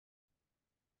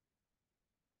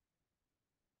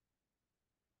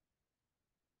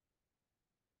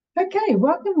Okay,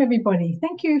 welcome everybody.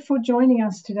 Thank you for joining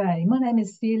us today. My name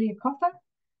is Celia Coffer.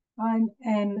 I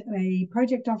am a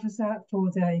project officer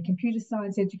for the Computer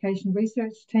Science Education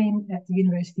Research Team at the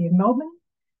University of Melbourne.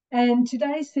 And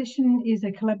today's session is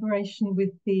a collaboration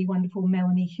with the wonderful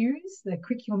Melanie Hughes, the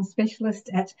curriculum specialist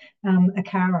at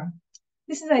ACARA.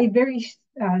 This is a very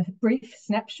brief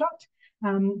snapshot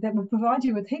that will provide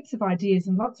you with heaps of ideas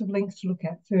and lots of links to look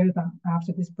at further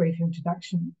after this brief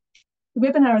introduction. The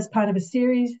webinar is part of a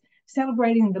series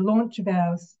celebrating the launch of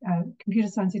our computer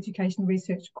science education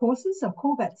research courses. I'll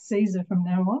call that CSER from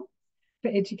now on for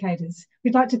educators.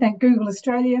 We'd like to thank Google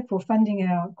Australia for funding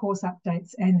our course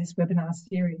updates and this webinar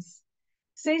series.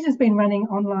 CSER has been running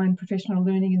online professional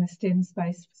learning in the STEM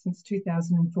space since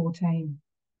 2014.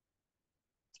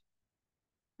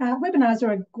 Webinars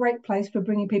are a great place for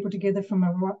bringing people together from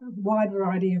a wide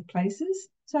variety of places.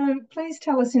 So please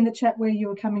tell us in the chat where you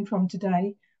are coming from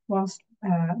today, whilst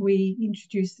we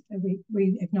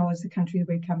acknowledge the country that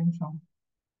we're coming from.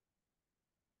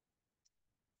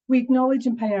 We acknowledge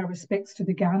and pay our respects to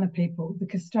the Kaurna people,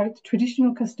 the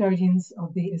traditional custodians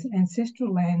of the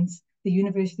ancestral lands the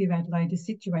University of Adelaide is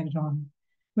situated on.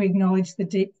 We acknowledge the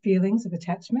deep feelings of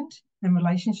attachment and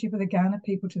relationship of the Kaurna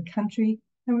people to the country,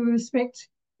 and we respect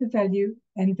the value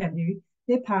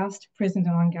their past, present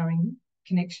and ongoing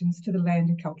connections to the land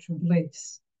and cultural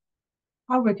beliefs.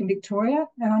 I work in Victoria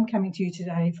and I'm coming to you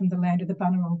today from the land of the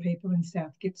Bunurong people in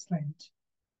South Gippsland.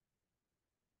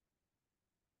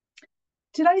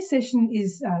 Today's session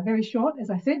is very short, as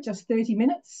I said, just 30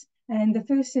 minutes. And the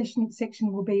first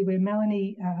section will be where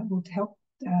Melanie will help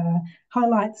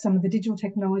highlight some of the digital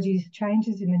technologies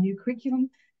changes in the new curriculum.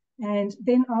 And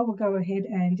then I will go ahead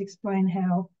and explain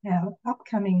how our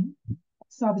upcoming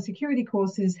cybersecurity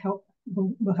courses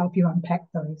will help you unpack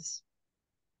those.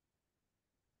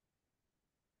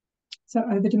 So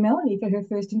over to Melanie for her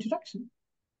first introduction.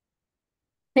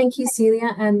 Thank you,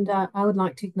 Celia, and I would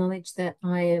like to acknowledge that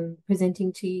I am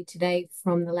presenting to you today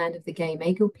from the land of the Gay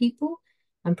Magill people.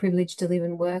 I'm privileged to live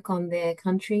and work on their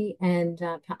country, and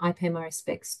I pay my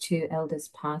respects to elders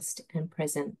past and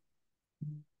present.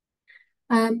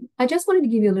 I just wanted to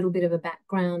give you a little bit of a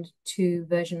background to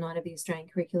version 9 of the Australian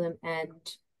curriculum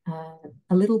and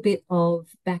a little bit of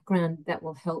background that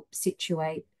will help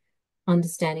situate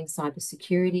understanding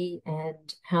cybersecurity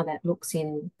and how that looks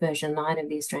in version 9 of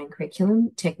the Australian curriculum,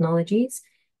 technologies,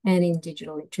 and in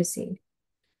digital literacy.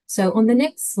 So on the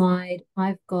next slide,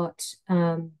 I've got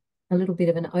a little bit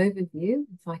of an overview,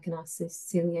 if I can ask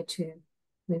Cecilia to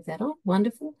move that on,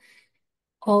 wonderful,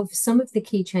 of some of the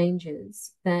key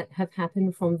changes that have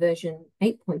happened from version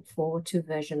 8.4 to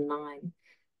version 9.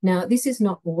 Now, this is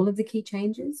not all of the key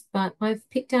changes, but I've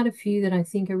picked out a few that I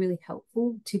think are really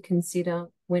helpful to consider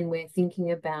when we're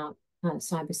thinking about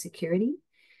cybersecurity.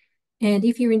 And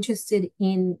if you're interested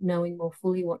in knowing more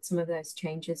fully what some of those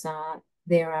changes are,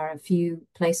 there are a few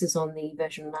places on the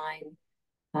version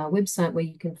 9 website where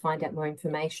you can find out more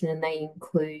information, and they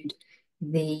include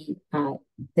the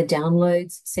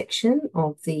downloads section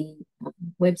of the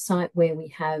website, where we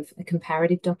have a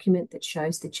comparative document that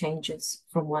shows the changes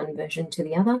from one version to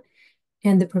the other,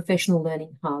 and the professional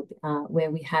learning hub,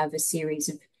 where we have a series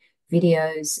of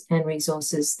videos and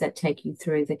resources that take you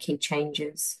through the key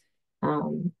changes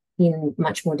in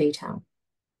much more detail.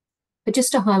 But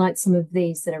just to highlight some of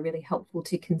these that are really helpful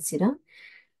to consider,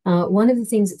 one of the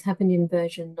things that's happened in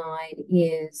version 9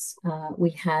 is we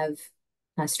have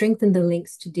strengthened the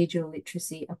links to digital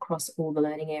literacy across all the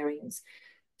learning areas.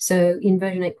 So in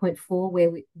version 8.4,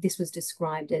 where this was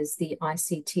described as the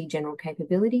ICT general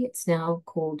capability, it's now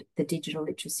called the digital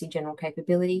literacy general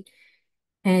capability.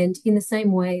 And in the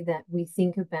same way that we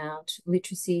think about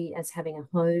literacy as having a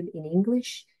home in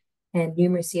English and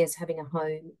numeracy as having a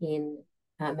home in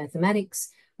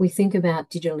mathematics, we think about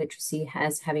digital literacy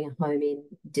as having a home in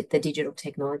the digital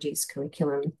technologies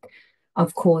curriculum.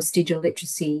 Of course, digital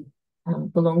literacy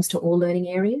belongs to all learning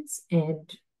areas,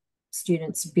 and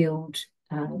students build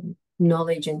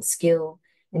knowledge and skill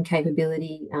and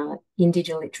capability in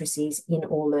digital literacies in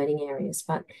all learning areas.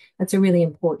 But that's a really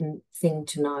important thing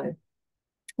to know.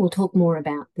 We'll talk more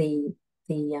about the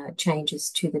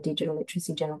changes to the digital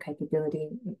literacy general capability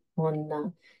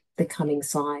on the coming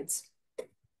slides.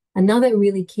 Another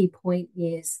really key point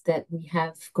is that we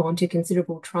have gone to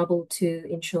considerable trouble to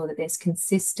ensure that there's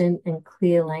consistent and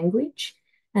clear language,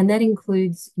 and that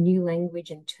includes new language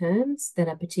and terms that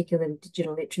are particular to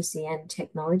digital literacy and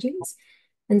technologies.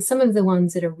 And some of the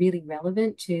ones that are really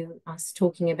relevant to us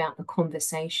talking about the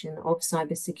conversation of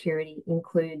cybersecurity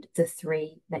include the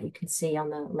three that you can see on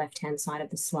the left-hand side of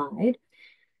the slide.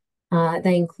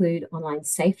 They include online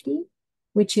safety,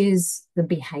 which is the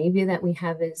behavior that we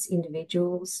have as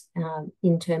individuals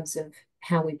in terms of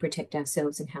how we protect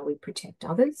ourselves and how we protect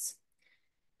others,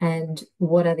 and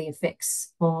what are the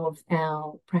effects of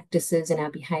our practices and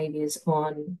our behaviors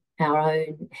on our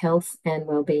own health and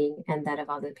well-being and that of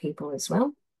other people as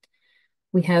well.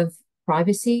 We have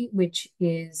privacy, which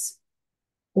is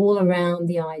all around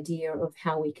the idea of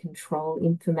how we control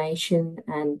information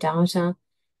and data,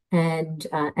 and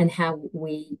how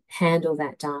we handle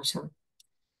that data.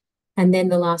 And then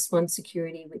the last one,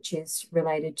 security, which is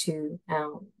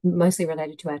mostly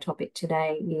related to our topic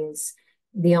today, is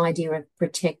the idea of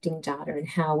protecting data and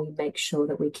how we make sure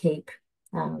that we keep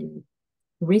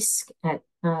risk at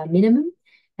minimum,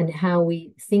 and how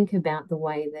we think about the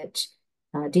way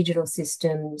that digital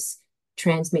systems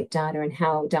transmit data and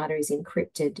how data is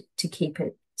encrypted to keep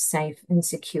it safe and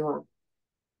secure.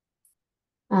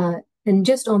 And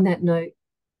just on that note,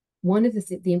 one of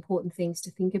the important things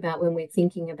to think about when we're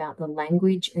thinking about the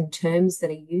language and terms that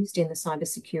are used in the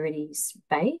cybersecurity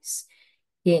space,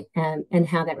 and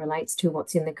how that relates to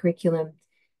what's in the curriculum.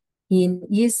 In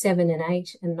years 7 and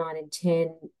 8 and 9 and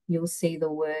 10, you'll see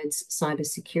the words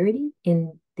cybersecurity.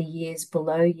 In the years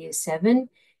below year 7,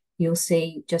 you'll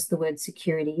see just the word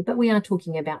security, but we are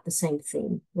talking about the same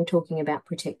thing. We're talking about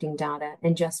protecting data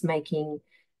and just making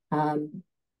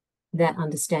that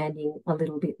understanding a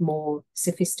little bit more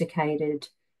sophisticated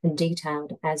and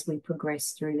detailed as we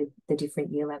progress through the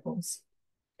different year levels.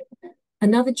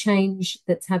 Another change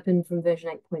that's happened from version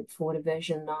 8.4 to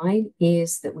version 9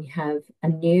 is that we have a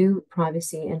new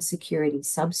privacy and security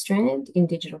substrand in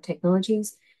digital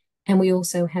technologies, and we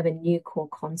also have a new core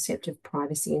concept of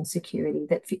privacy and security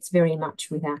that fits very much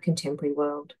with our contemporary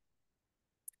world.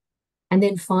 And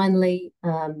then finally,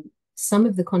 some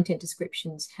of the content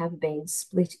descriptions have been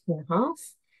split in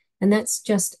half, and that's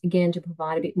just, again, to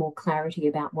provide a bit more clarity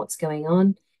about what's going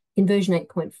on. In version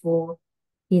 8.4,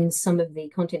 in some of the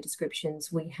content descriptions,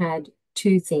 we had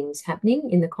two things happening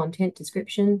in the content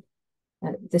description.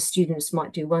 The students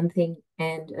might do one thing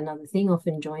and another thing,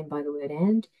 often joined by the word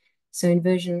and. So in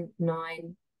version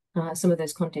 9, some of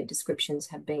those content descriptions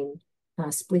have been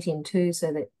split in two,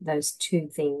 so that those two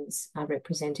things are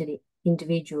represented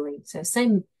individually. So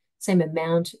same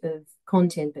amount of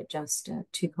content, but just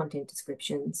two content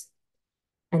descriptions.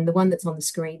 And the one that's on the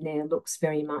screen there looks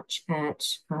very much at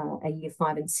a year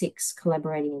 5 and 6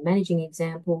 collaborating and managing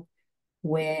example,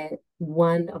 where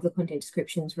one of the content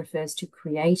descriptions refers to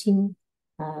creating,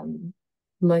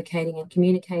 locating and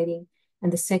communicating,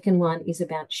 and the second one is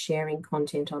about sharing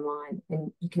content online.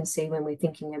 And you can see when we're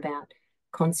thinking about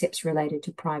concepts related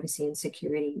to privacy and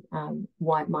security,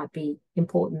 why it might be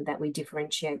important that we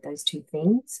differentiate those two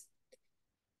things.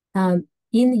 In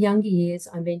the younger years,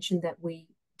 I mentioned that we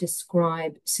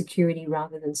describe security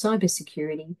rather than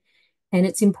cybersecurity. And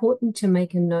it's important to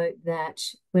make a note that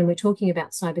when we're talking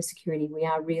about cybersecurity, we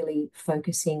are really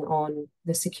focusing on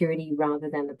the security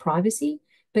rather than the privacy.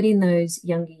 But in those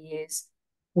younger years,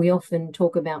 we often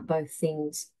talk about both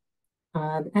things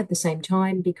at the same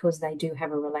time, because they do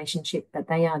have a relationship, but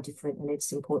they are different, and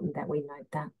it's important that we note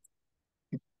that.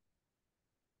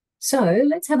 So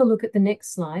let's have a look at the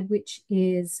next slide, which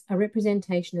is a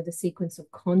representation of the sequence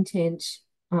of content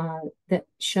that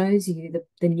shows you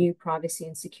the new privacy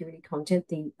and security content,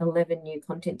 the 11 new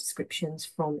content descriptions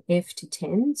from F to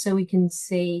 10. So we can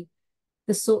see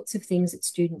the sorts of things that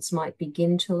students might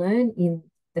begin to learn in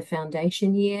the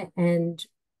foundation year and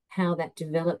how that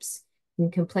develops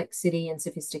in complexity and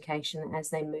sophistication as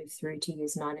they move through to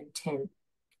years 9 and 10.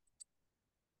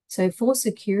 So for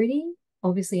security,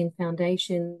 obviously in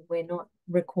foundation, we're not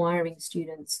requiring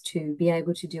students to be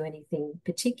able to do anything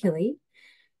particularly,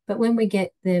 but when we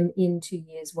get them into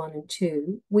years 1 and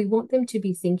 2, we want them to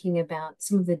be thinking about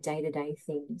some of the day-to-day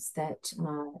things that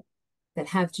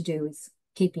have to do with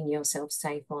keeping yourself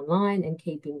safe online and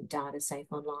keeping data safe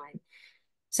online.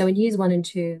 So in years 1 and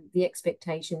 2, the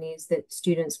expectation is that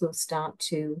students will start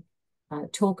to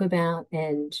talk about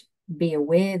and be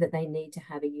aware that they need to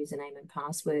have a username and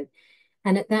password.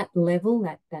 And at that level,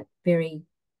 that very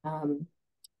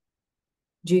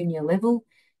junior level,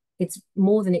 it's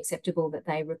more than acceptable that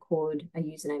they record a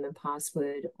username and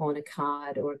password on a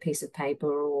card or a piece of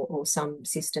paper or some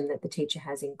system that the teacher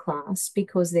has in class,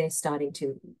 because they're starting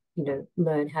to,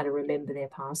 learn how to remember their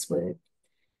password.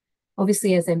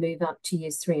 Obviously, as they move up to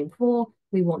years 3 and 4,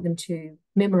 we want them to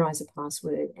memorize a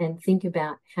password and think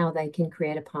about how they can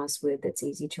create a password that's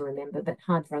easy to remember, but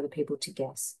hard for other people to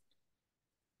guess.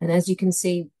 And as you can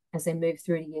see, as they move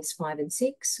through to years 5 and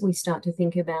 6, we start to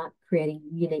think about creating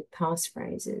unique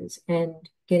passphrases and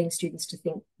getting students to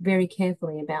think very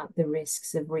carefully about the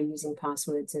risks of reusing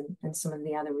passwords and some of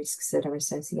the other risks that are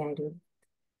associated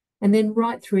And then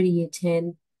right through to year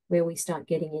 10, where we start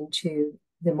getting into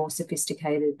the more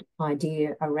sophisticated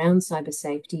idea around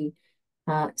cybersecurity,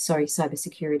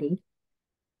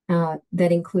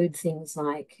 that include things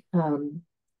like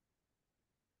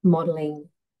modeling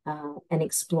and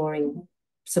exploring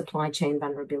supply chain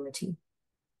vulnerability.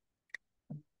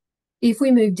 If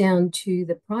we move down to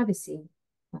the privacy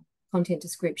content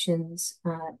descriptions,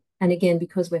 and again,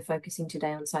 because we're focusing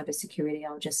today on cybersecurity,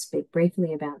 I'll just speak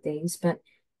briefly about these, but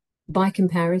by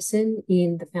comparison,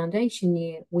 in the foundation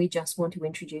year, we just want to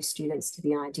introduce students to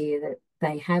the idea that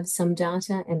they have some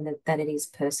data and that it is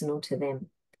personal to them.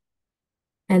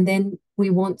 And then we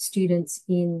want students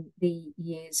in the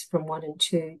years from 1 and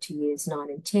 2 to years 9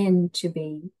 and 10 to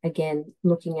be, again,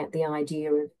 looking at the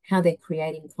idea of how they're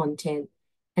creating content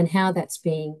and how that's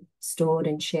being stored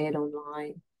and shared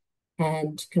online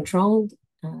and controlled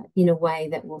in a way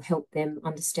that will help them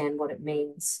understand what it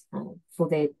means for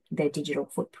their digital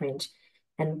footprint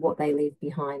and what they leave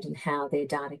behind and how their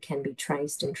data can be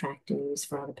traced and tracked and used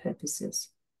for other purposes.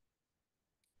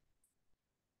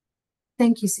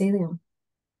 Thank you, Celia.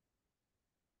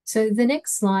 So the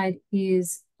next slide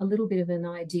is a little bit of an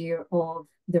idea of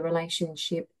the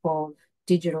relationship of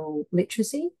digital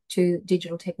literacy to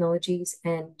digital technologies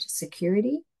and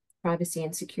security, privacy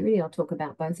and security. I'll talk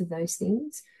about both of those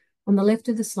things. On the left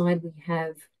of the slide, we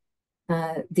have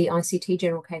the ICT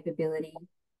general capability,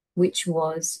 which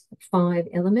was 5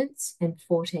 elements and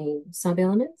 14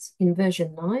 sub-elements. In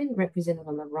version 9, represented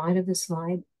on the right of the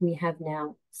slide, we have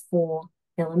now 4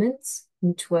 elements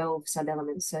and 12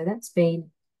 sub-elements. So that's been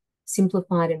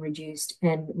simplified and reduced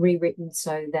and rewritten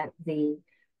so that the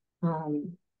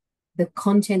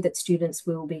content that students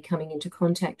will be coming into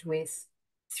contact with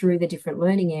through the different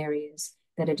learning areas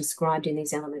that are described in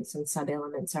these elements and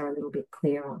sub-elements are a little bit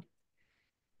clearer.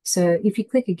 So if you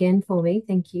click again for me,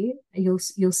 thank you, you'll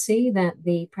see that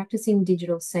the practicing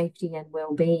digital safety and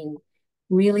well-being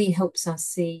really helps us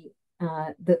see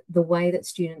the way that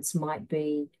students might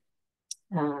be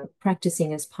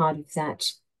practicing as part of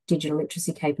that digital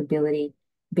literacy capability,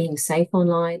 being safe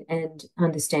online and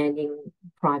understanding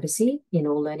privacy in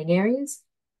all learning areas,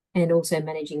 and also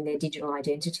managing their digital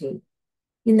identity.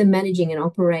 In the managing and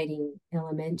operating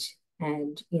element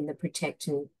and in the protect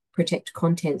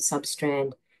content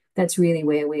substrand, that's really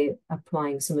where we're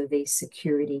applying some of these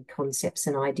security concepts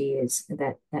and ideas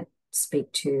that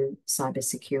speak to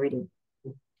cybersecurity.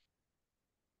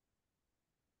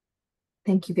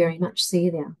 Thank you very much,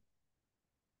 Celia.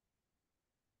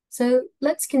 So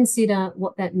let's consider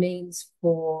what that means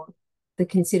for the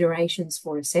considerations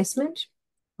for assessment.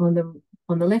 On the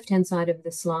left-hand side of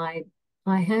the slide,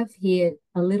 I have here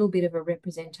a little bit of a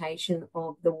representation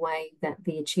of the way that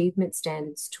the achievement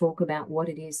standards talk about what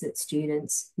it is that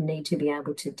students need to be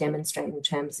able to demonstrate in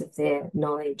terms of their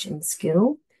knowledge and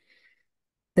skill.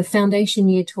 The foundation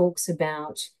year talks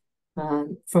about,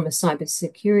 from a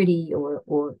cybersecurity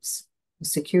or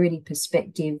security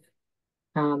perspective,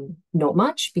 not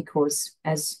much, because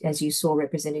as you saw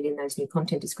represented in those new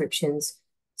content descriptions,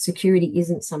 security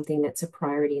isn't something that's a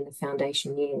priority in the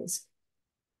foundation years.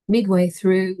 Midway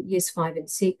through years 5 and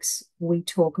 6, we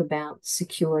talk about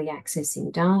securely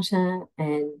accessing data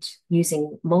and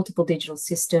using multiple digital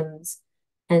systems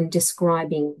and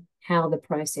describing how the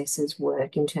processes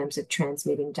work in terms of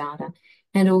transmitting data,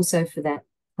 and also for that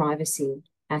privacy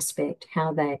aspect,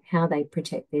 how they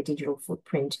protect their digital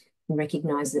footprint and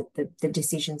recognize that the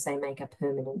decisions they make are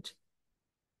permanent.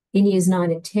 In years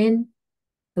 9 and 10,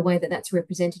 the way that that's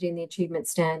represented in the achievement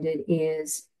standard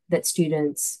is that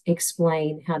students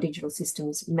explain how digital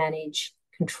systems manage,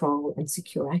 control, and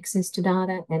secure access to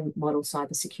data and model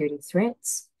cybersecurity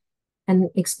threats and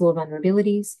explore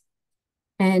vulnerabilities.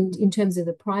 And in terms of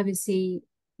the privacy,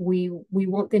 we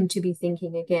want them to be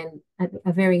thinking, again, at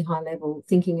a very high level,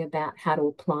 thinking about how to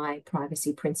apply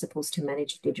privacy principles to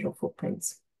manage digital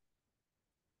footprints.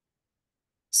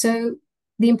 So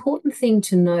the important thing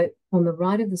to note on the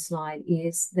right of the slide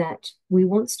is that we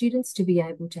want students to be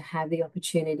able to have the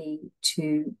opportunity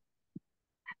to,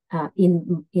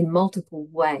 in multiple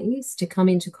ways, to come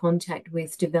into contact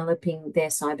with developing their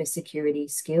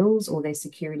cybersecurity skills or their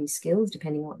security skills,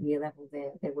 depending what year level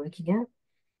they're working at,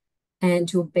 and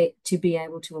to be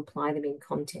able to apply them in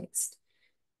context.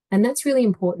 And that's really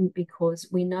important because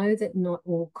we know that not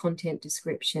all content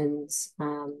descriptions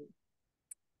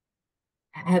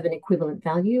have an equivalent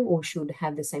value or should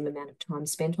have the same amount of time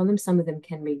spent on them. Some of them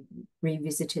can be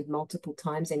revisited multiple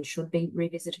times and should be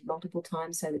revisited multiple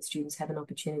times so that students have an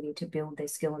opportunity to build their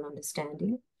skill and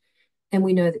understanding. And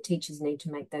we know that teachers need to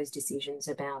make those decisions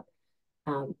about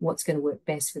what's going to work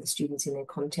best for the students in their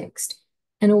context.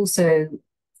 And also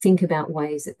think about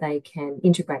ways that they can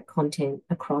integrate content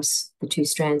across the two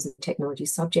strands of technology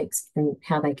subjects and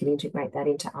how they can integrate that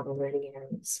into other learning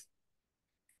areas.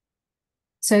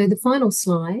 So the final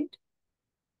slide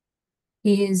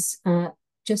is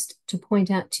just to point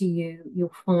out to you,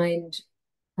 you'll find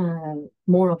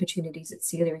more opportunities that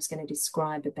Celia is going to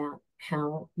describe about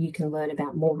how you can learn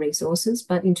about more resources.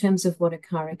 But in terms of what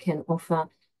ACARA can offer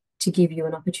to give you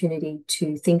an opportunity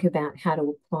to think about how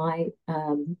to apply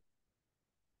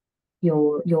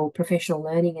your professional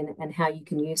learning and how you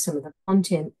can use some of the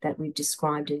content that we've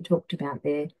described and talked about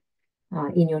there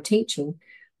in your teaching,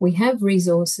 we have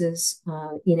resources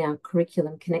in our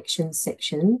curriculum connections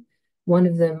section, one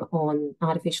of them on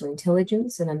artificial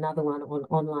intelligence and another one on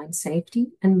online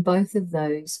safety. And both of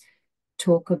those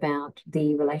talk about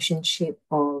the relationship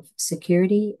of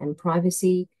security and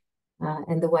privacy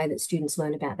and the way that students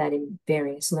learn about that in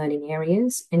various learning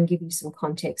areas, and give you some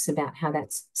context about how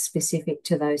that's specific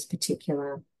to those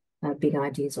particular big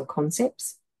ideas or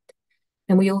concepts.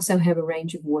 And we also have a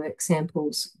range of work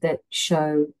samples that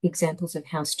show examples of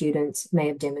how students may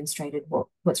have demonstrated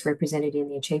what's represented in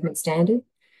the achievement standard.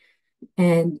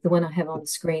 And the one I have on the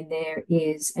screen there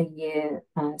is a year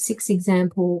 6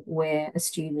 example where a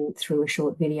student, through a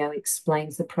short video,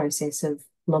 explains the process of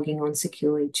logging on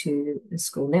securely to the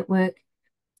school network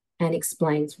and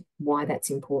explains why that's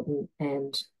important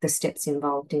and the steps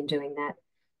involved in doing that.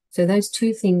 So those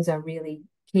two things are really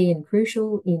key and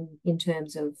crucial in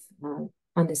terms of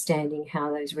understanding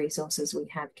how those resources we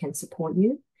have can support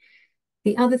you.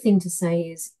 The other thing to say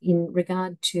is, in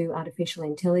regard to artificial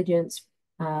intelligence,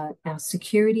 our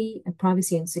security and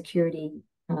privacy and security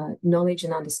knowledge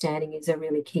and understanding is a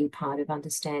really key part of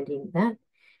understanding that.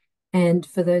 And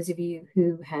for those of you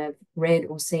who have read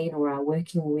or seen or are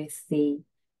working with the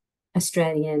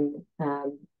Australian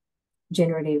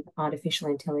Generative Artificial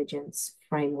Intelligence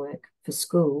Framework for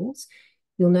Schools,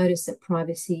 you'll notice that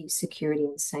privacy, security,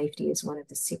 and safety is one of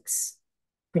the 6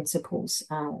 principles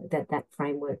that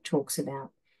framework talks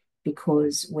about.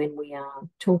 Because when we are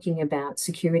talking about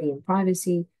security and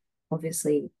privacy,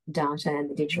 obviously data and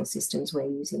the digital systems we're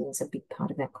using is a big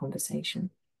part of that conversation.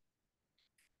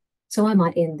 So I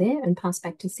might end there and pass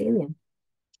back to Celia.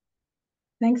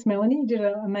 Thanks, Melanie. You did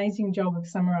an amazing job of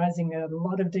summarising a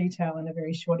lot of detail in a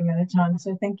very short amount of time.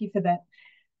 So thank you for that.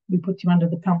 We put you under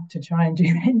the pump to try and do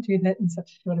that in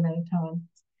such a short amount of time.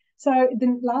 So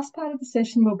the last part of the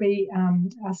session will be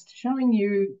us showing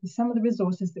you some of the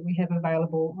resources that we have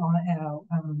available on our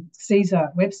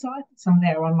CSER website, some of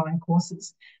our online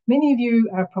courses. Many of you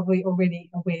are probably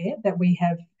already aware that we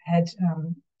have had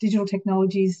digital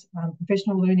technologies,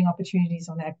 professional learning opportunities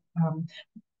on our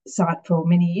site for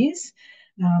many years.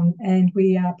 And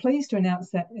we are pleased to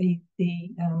announce that the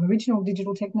original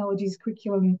digital technologies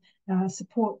curriculum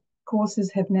support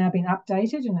courses have now been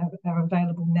updated and are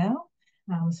available now.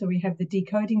 So we have the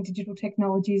Decoding Digital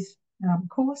Technologies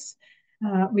course,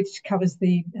 which covers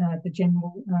the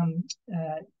general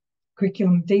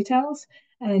curriculum details.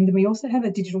 And we also have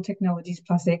a Digital Technologies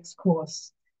Plus X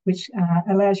course, which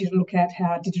allows you to look at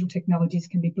how digital technologies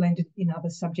can be blended in other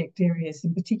subject areas.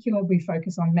 In particular, we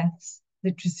focus on maths,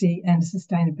 literacy, and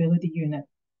sustainability unit.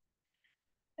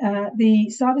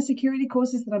 The cybersecurity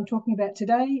courses that I'm talking about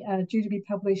today are due to be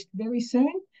published very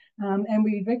soon. And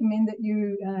we recommend that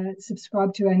you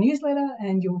subscribe to our newsletter,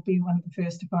 and you'll be one of the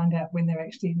first to find out when they're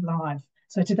actually live.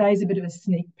 So today's a bit of a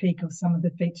sneak peek of some of the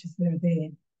features that are there.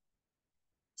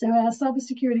 So our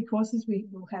cybersecurity courses, we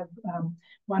will have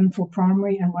one for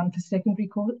primary and one for secondary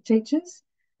teachers.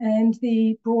 And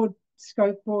the broad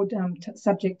scope,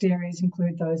 subject areas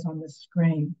include those on the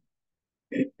screen.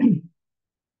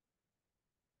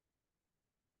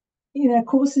 In our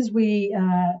courses, we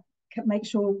make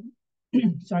sure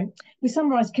we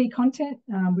summarise key content,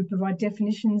 we provide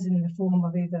definitions in the form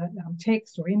of either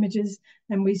text or images,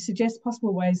 and we suggest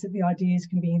possible ways that the ideas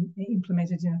can be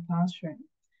implemented in a classroom.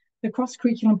 The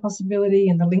cross-curriculum possibility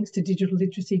and the links to digital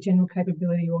literacy general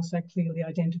capability are also clearly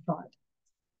identified.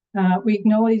 We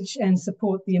acknowledge and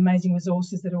support the amazing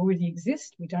resources that already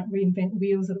exist. We don't reinvent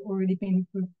wheels that have already been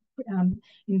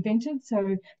invented.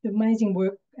 So the amazing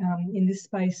work in this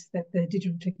space that the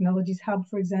Digital Technologies Hub,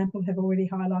 for example, have already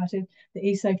highlighted, the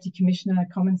eSafety Commissioner,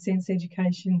 Common Sense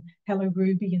Education, Hello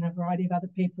Ruby, and a variety of other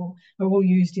people are all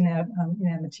used in our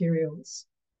materials.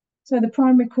 So the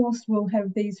primary course will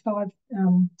have these 5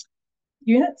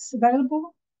 units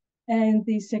available, and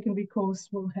the secondary course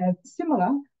will have similar,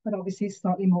 but obviously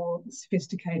slightly more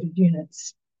sophisticated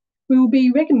units. We will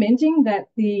be recommending that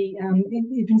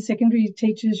even secondary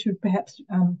teachers should perhaps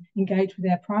engage with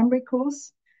our primary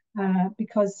course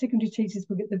because secondary teachers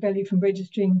will get the value from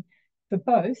registering for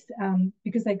both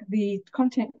because the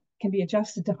content can be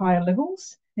adjusted to higher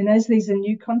levels. And as these are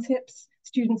new concepts,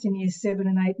 students in years 7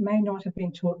 and 8 may not have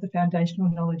been taught the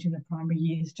foundational knowledge in the primary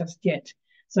years just yet.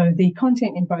 So the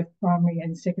content in both primary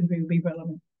and secondary will be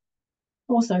relevant.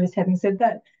 Also, as having said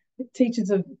that, teachers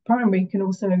of primary can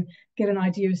also get an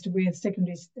idea as to where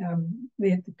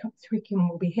the curriculum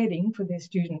will be heading for their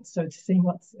students. So to see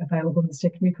what's available in the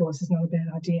secondary course is not a bad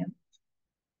idea.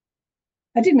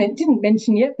 I didn't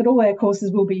mention yet, but all our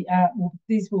courses will be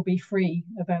these will be free,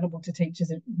 available to teachers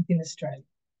within Australia.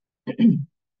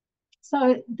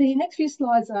 So the next few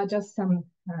slides are just some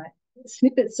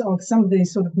snippets of some of the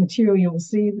sort of material you'll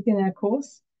see within our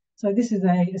course. So this is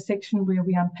a section where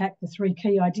we unpack the 3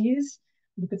 key ideas,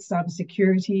 look at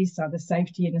cybersecurity, cyber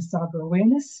safety, and cyber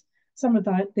awareness. Some of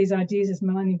these ideas, as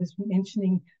Melanie was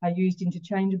mentioning, are used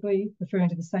interchangeably, referring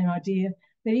to the same idea.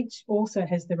 But each also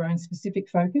has their own specific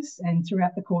focus, and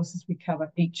throughout the courses we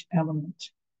cover each element.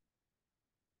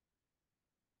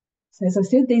 So as I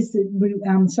said,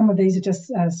 some of these are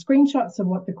just screenshots of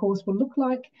what the course will look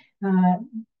like.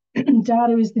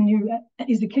 Data is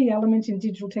the key element in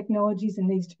digital technologies and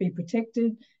needs to be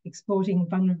protected. Exploiting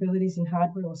vulnerabilities in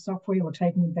hardware or software or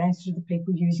taking advantage of the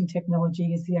people using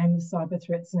technology is the aim of cyber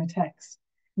threats and attacks.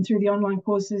 And through the online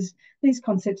courses, these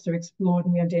concepts are explored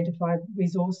and we identify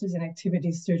resources and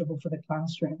activities suitable for the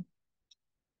classroom.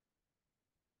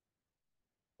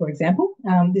 For example,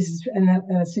 this is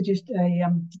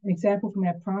an example from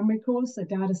our primary course, a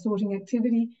data sorting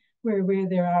activity, where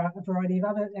there are a variety of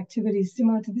other activities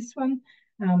similar to this one.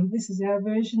 This is our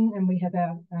version, and we have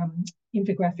our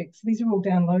infographics. These are all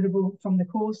downloadable from the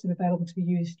course and available to be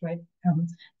used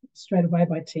straight away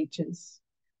by teachers.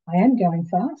 I am going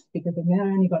fast because I've now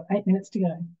only got 8 minutes to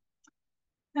go.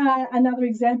 Another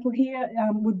example here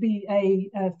would be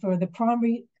for the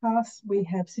primary class, we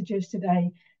have suggested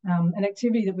an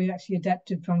activity that we actually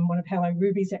adapted from one of Hello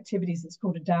Ruby's activities. It's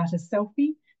called a data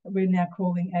selfie, that we're now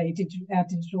calling our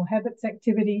digital habits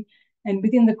activity. And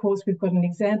within the course, we've got an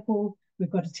example,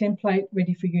 we've got a template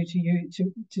ready for you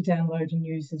to download and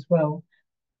use as well.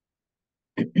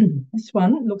 This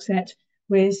one looks at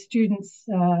where students,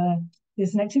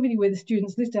 there's an activity where the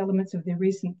students list elements of their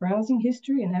recent browsing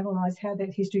history and analyse how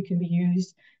that history can be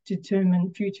used to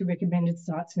determine future recommended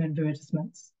sites and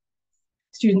advertisements.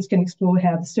 Students can explore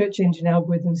how the search engine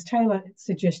algorithms tailor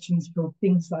suggestions for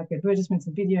things like advertisements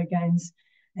and video games,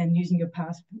 and using your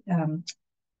past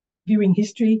viewing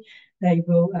history, they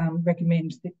will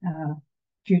recommend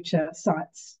future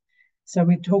sites. So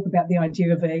we talk about the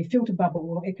idea of a filter bubble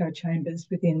or echo chambers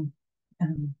within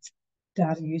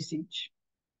data usage.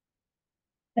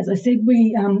 As I said,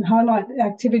 we highlight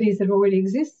activities that already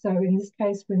exist. So in this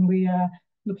case, when we are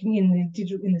looking in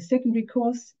the secondary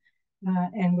course,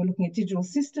 and we're looking at digital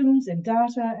systems and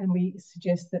data, and we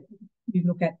suggest that you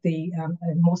look at the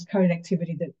Morse code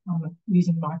activity that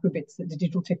using microbits that the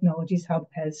Digital Technologies Hub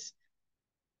has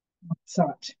on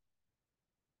site.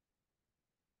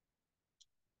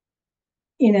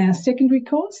 In our secondary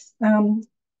course, in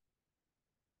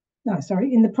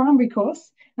the primary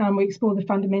course, we explore the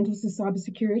fundamentals of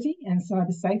cybersecurity and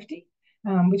cyber safety,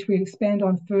 which we expand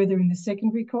on further in the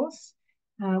secondary course,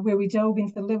 where we delve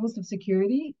into the levels of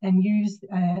security and use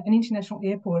an international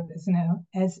airport as an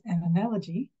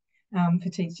analogy for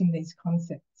teaching these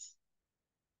concepts.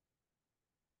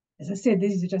 As I said,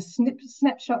 these are just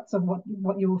snapshots of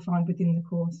what you will find within the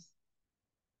course.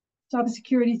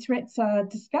 Cybersecurity threats are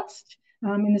discussed.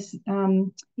 In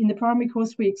the primary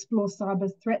course, we explore cyber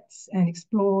threats and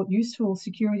explore useful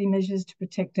security measures to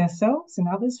protect ourselves and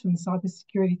others from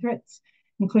cybersecurity threats,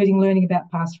 including learning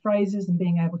about passphrases and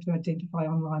being able to identify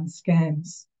online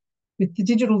scams. With the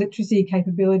digital literacy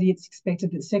capability, it's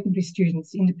expected that secondary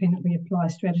students independently apply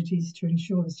strategies to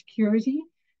ensure the security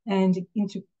and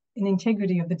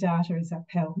integrity of the data is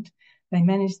upheld. They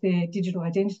manage their digital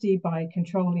identity by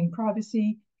controlling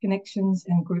privacy, connections,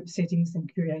 and group settings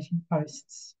and creating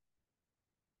posts.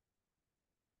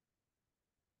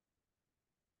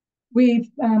 We've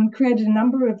created a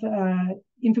number of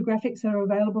infographics that are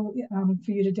available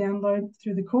for you to download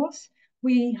through the course.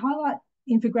 We highlight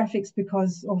infographics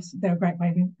because they're a great way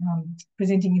of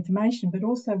presenting information, but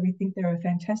also we think they're a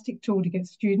fantastic tool to get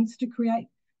students to create,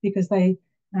 because they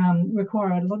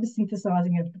require a lot of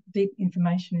synthesizing of deep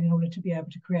information in order to be able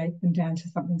to create them down to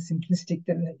something simplistic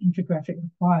that an infographic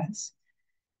requires.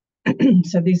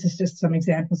 So these are just some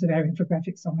examples of our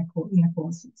infographics in the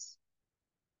courses.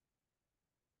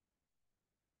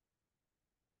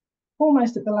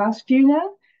 Almost at the last few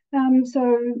now.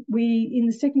 So in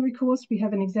the secondary course, we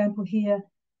have an example here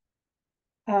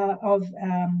of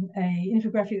a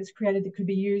infographic that's created that could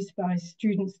be used by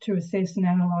students to assess and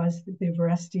analyse the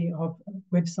veracity of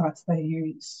websites they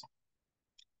use.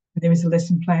 There is a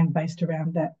lesson plan based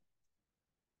around that.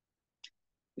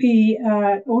 We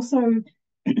also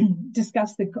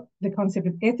discussed the concept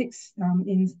of ethics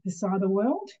in the cyber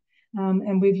world,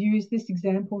 and we've used this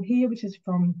example here, which is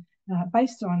from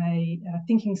based on a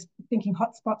thinking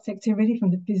hotspots activity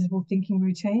from the visible thinking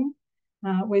routine,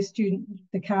 where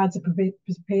the cards are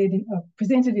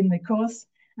presented in the course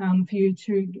for you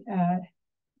to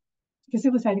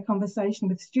facilitate a conversation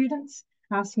with students,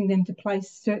 asking them to place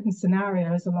certain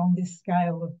scenarios along this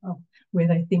scale of where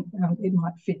they think it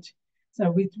might fit. So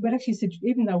we'd actually,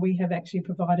 even though we have actually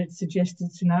provided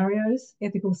suggested scenarios,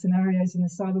 ethical scenarios in the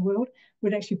cyber world,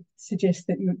 we'd actually suggest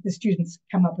that the students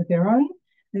come up with their own,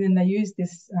 and then they use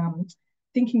this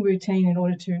thinking routine in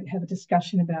order to have a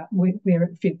discussion about where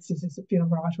it fits. Does it feel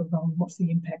right or wrong? What's the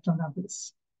impact on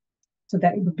others? So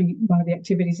that would be one of the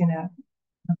activities in our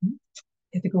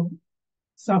ethical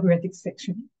cyber ethics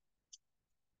section.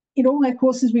 In all our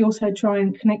courses, we also try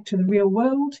and connect to the real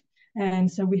world.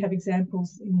 And so we have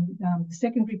examples in the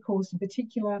secondary course in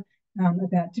particular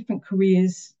about different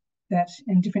careers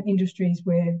and different industries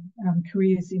where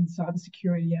careers in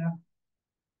cybersecurity are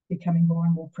becoming more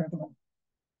and more prevalent.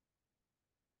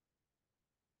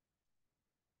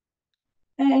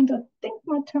 And I think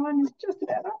my time is just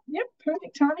about up. Yep,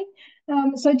 perfect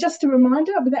timing. So just a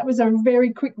reminder, but that was a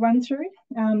very quick run through.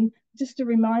 Just a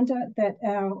reminder that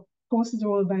our courses are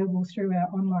all available through our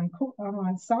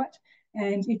online site.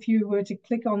 And if you were to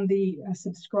click on the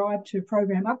subscribe to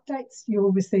program updates, you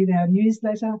will receive our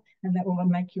newsletter, and that will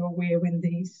make you aware when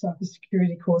these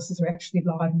cybersecurity courses are actually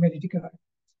live and ready to go.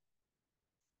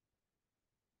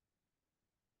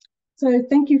 So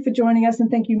thank you for joining us,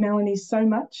 and thank you, Melanie, so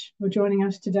much for joining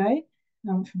us today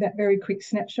for that very quick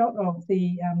snapshot of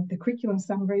the curriculum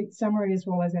summary as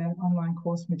well as our online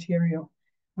course material.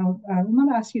 I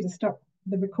might ask you to stop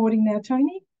the recording now,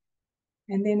 Tony.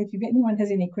 And then if anyone has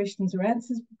any questions or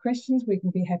questions, we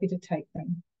can be happy to take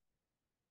them.